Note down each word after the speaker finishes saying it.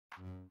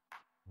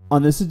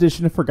On this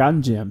edition of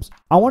Forgotten Gems,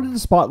 I wanted to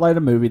spotlight a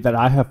movie that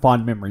I have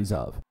fond memories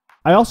of.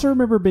 I also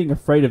remember being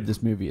afraid of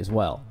this movie as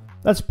well.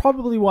 That's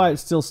probably why it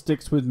still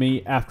sticks with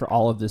me after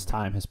all of this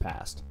time has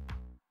passed.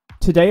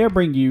 Today I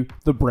bring you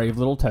The Brave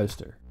Little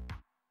Toaster.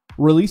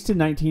 Released in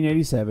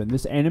 1987,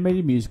 this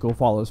animated musical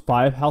follows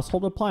 5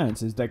 household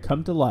appliances that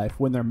come to life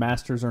when their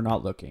masters are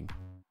not looking.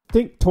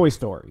 Think Toy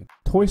Story.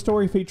 Toy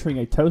Story featuring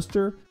a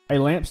toaster, a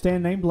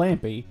lampstand named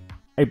Lampy,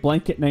 a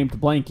blanket named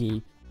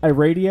Blanky, a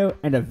radio,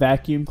 and a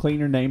vacuum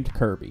cleaner named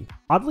Kirby.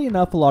 Oddly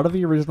enough, a lot of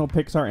the original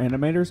Pixar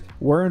animators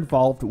were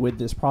involved with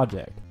this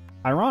project.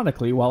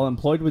 Ironically, while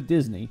employed with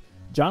Disney,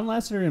 John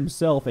Lasseter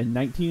himself in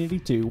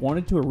 1982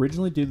 wanted to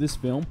originally do this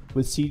film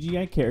with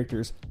CGI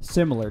characters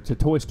similar to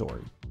Toy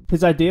Story.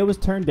 His idea was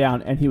turned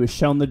down and he was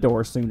shown the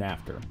door soon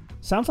after.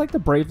 Sounds like the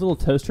Brave Little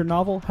Toaster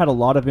novel had a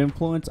lot of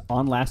influence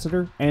on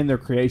Lasseter and their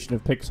creation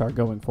of Pixar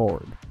going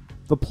forward.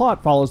 The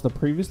plot follows the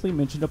previously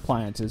mentioned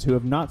appliances who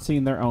have not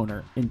seen their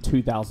owner in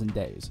 2,000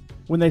 days.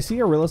 When they see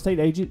a real estate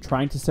agent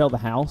trying to sell the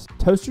house,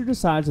 Toaster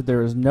decides that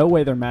there is no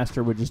way their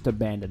master would just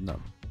abandon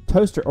them.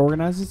 Toaster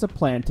organizes a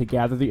plan to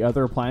gather the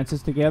other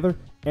appliances together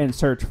and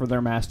search for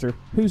their master,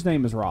 whose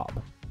name is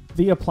Rob.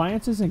 The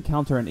appliances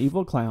encounter an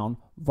evil clown,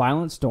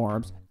 violent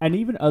storms, and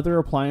even other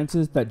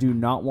appliances that do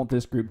not want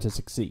this group to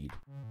succeed.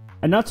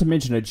 And not to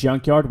mention a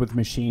junkyard with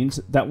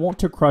machines that want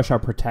to crush our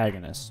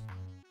protagonists.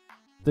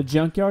 The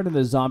junkyard and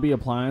the zombie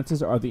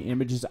appliances are the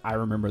images I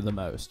remember the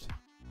most.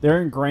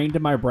 They're ingrained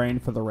in my brain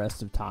for the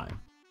rest of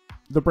time.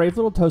 The Brave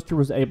Little Toaster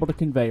was able to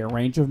convey a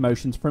range of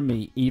emotions from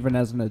me even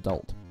as an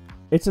adult.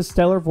 It's a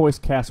stellar voice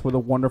cast with a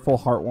wonderful,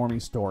 heartwarming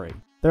story.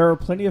 There are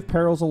plenty of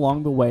perils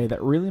along the way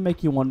that really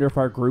make you wonder if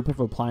our group of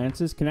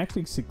appliances can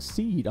actually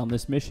succeed on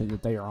this mission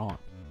that they are on.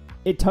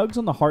 It tugs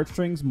on the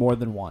heartstrings more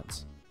than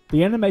once.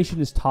 The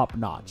animation is top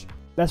notch.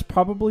 That's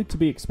probably to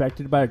be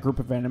expected by a group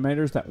of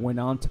animators that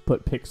went on to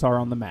put Pixar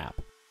on the map.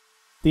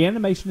 The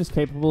animation is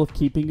capable of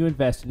keeping you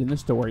invested in the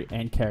story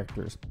and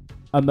characters.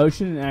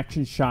 Emotion and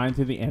action shine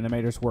through the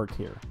animators' work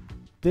here.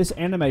 This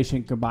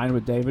animation, combined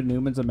with David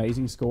Newman's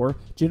amazing score,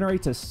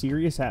 generates a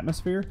serious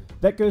atmosphere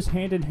that goes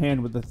hand in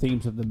hand with the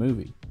themes of the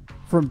movie.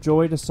 From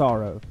joy to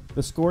sorrow,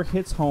 the score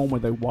hits home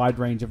with a wide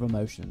range of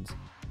emotions.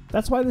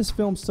 That's why this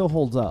film still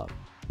holds up.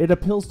 It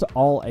appeals to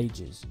all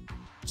ages.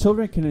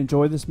 Children can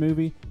enjoy this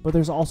movie, but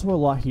there's also a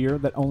lot here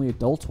that only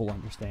adults will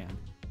understand.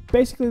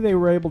 Basically, they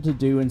were able to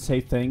do and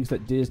say things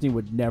that Disney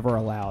would never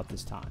allow at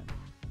this time.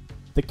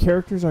 The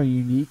characters are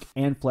unique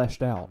and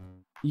fleshed out.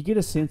 You get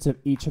a sense of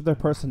each of their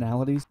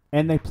personalities,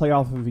 and they play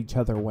off of each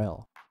other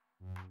well.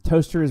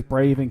 Toaster is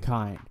brave and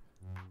kind.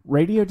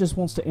 Radio just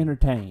wants to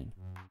entertain.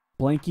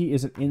 Blanky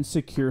is an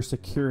insecure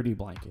security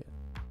blanket.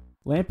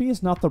 Lampy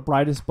is not the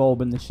brightest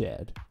bulb in the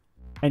shed.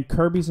 And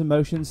Kirby's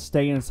emotions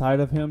stay inside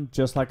of him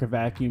just like a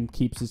vacuum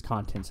keeps his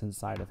contents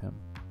inside of him.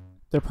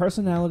 Their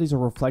personalities are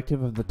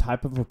reflective of the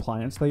type of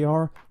appliance they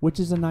are, which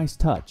is a nice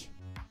touch.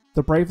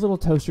 The Brave Little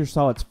Toaster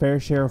saw its fair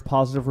share of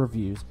positive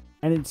reviews,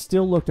 and it's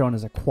still looked on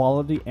as a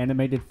quality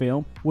animated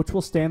film which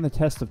will stand the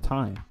test of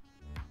time.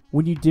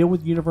 When you deal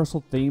with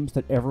universal themes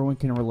that everyone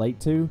can relate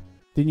to,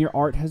 then your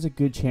art has a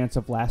good chance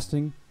of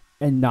lasting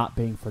and not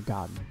being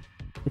forgotten.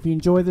 If you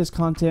enjoy this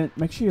content,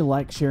 make sure you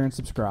like, share, and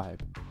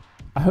subscribe.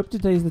 I hope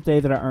today's the day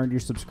that I earned your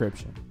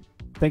subscription.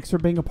 Thanks for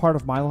being a part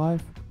of my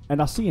life,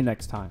 and I'll see you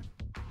next time.